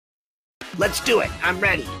Let's do it. I'm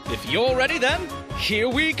ready. If you're ready, then here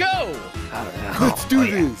we go. Let's do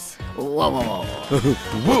this. Whoa, whoa, whoa.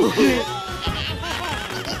 Whoa.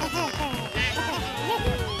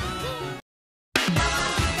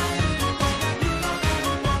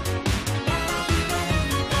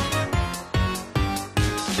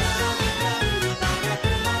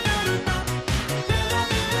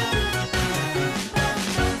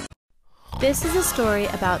 This is a story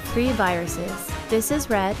about 3 viruses. This is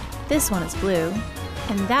red, this one is blue,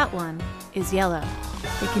 and that one is yellow.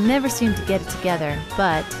 They can never seem to get it together,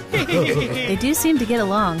 but they do seem to get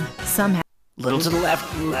along somehow. Little to the left,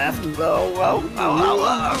 whoa, whoa, whoa, whoa,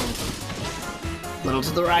 whoa. Little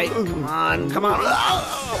to the right, come on, come on.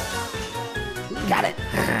 Got it.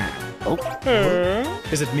 Oh.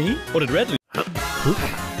 Is it me or did Red lose?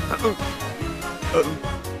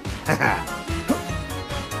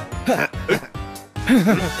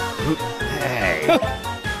 Hey.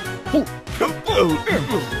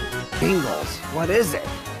 Tingles. What is it?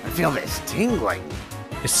 I feel this tingling.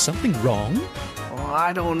 Is something wrong? Oh,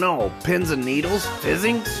 I don't know. Pins and needles,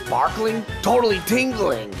 fizzing, sparkling, totally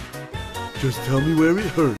tingling. Just tell me where it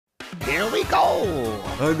hurts. Here we go.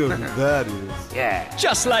 I know who that is. Yeah.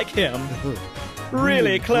 Just like him.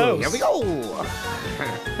 Really close. Here we go.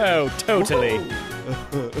 Oh, totally.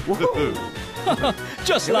 Whoa.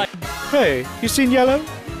 Just like... Hey, you seen yellow?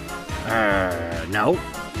 No.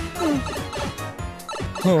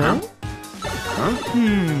 Huh? Huh?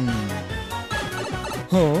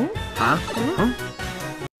 Huh? Huh? Huh?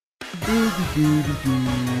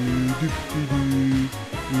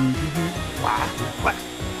 What?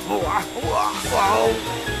 Whoa.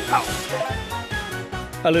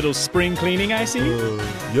 Oh. A little spring cleaning, I see?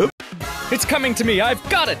 Yep. It's coming to me. I've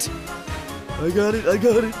got it. I got it.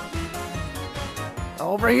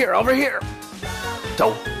 Over here.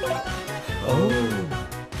 Don't. Oh.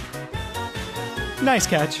 Nice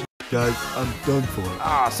catch. Guys, I'm done for.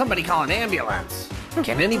 Oh, somebody call an ambulance.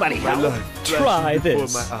 Can anybody My help? life Try flashing before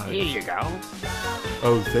this. my eyes. Here you go.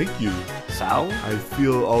 Oh, thank you. So? I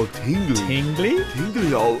feel all tingly. Tingly?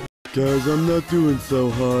 Tingly all. Guys, I'm not doing so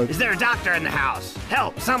hot. Is there a doctor in the house?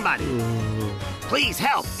 Help, somebody. Oh, Please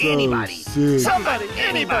help, so anybody. sick. Somebody,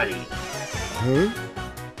 anybody. Huh?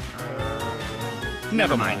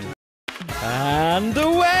 Never mind. And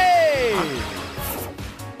away!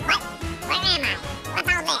 Where am I? What's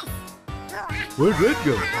all this? Where'd Red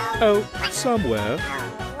go? Oh, somewhere.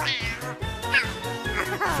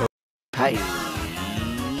 Hey.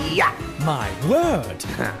 Yeah. My word!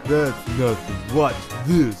 That's nothing. Watch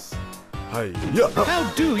this. Hi, yeah. How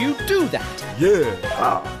do you do that? Yeah.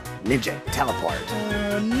 Oh, ninja teleport.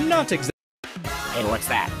 Not exactly. Hey, what's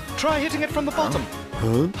that? Try hitting it from the bottom.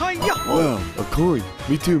 Huh? Hi-ya! Wow, a coin.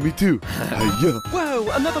 Me too. Hi, yeah. Whoa,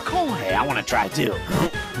 another coin! Hey, I want to try too.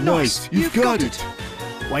 Nice. You've got it.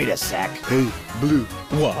 Wait a sec. Hey, Blue.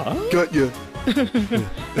 What? Got ya.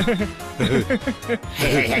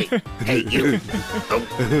 Hey, you.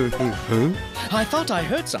 Huh? I thought I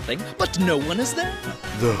heard something, but no one is there.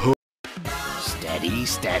 The ho.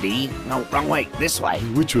 Steady. No, wrong way. This way.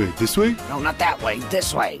 Which way? This way? No, not that way.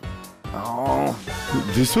 This way. Oh,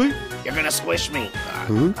 This way? you're gonna squish me.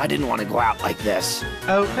 Huh? I didn't want to go out like this.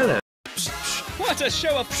 Oh, hello. What a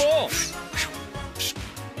show of force!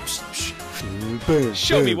 Bam,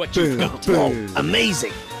 Show me bam, what you've bam, got. bam, Whoa,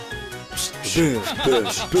 amazing. bam.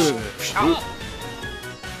 Oh,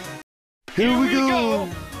 Here we go.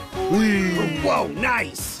 Whee. whoa,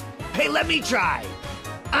 nice. Hey, let me try.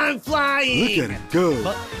 I'm flying. Look at him go.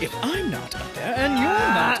 But if I'm not up there and you're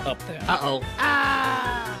not up there, Uh-oh.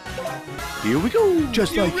 Ah. Here we go.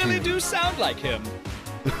 Just you like really him. do sound like him.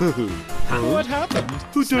 Huh? What happened?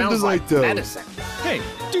 Who turned the Smells like light down? medicine. Hey,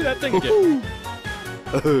 do that thing again.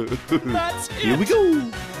 Woohoo. That's it. Here we go.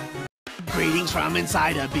 Greetings from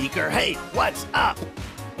inside a beaker. Hey, what's up?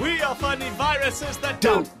 We are finding viruses that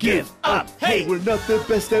Don't give up. Hey, we're not the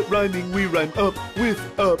best at rhyming. We rhyme up with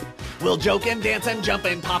up. We'll joke and dance and jump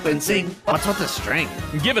and pop and sing. What's with the string?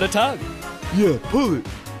 Give it a tug. Yeah, pull it.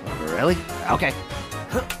 Really? Okay.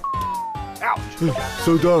 Ouch.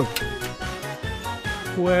 So dark.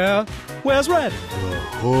 Where's Red? The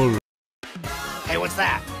horror. Hey, what's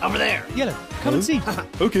that? Over there. Yellow, come and see.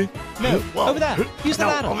 Okay. No, Whoa. over there. Use the No,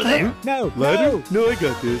 ladder. over there. No, Ladder? no. No, I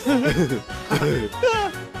got this.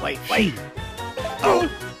 Wait. Oh,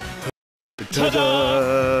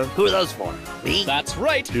 Ta-da! who are those for? Me? That's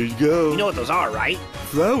right. Here you go. You know what those are, right?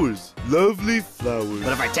 Flowers. Lovely flowers.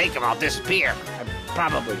 But if I take them, I'll disappear. I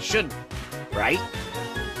probably shouldn't, right?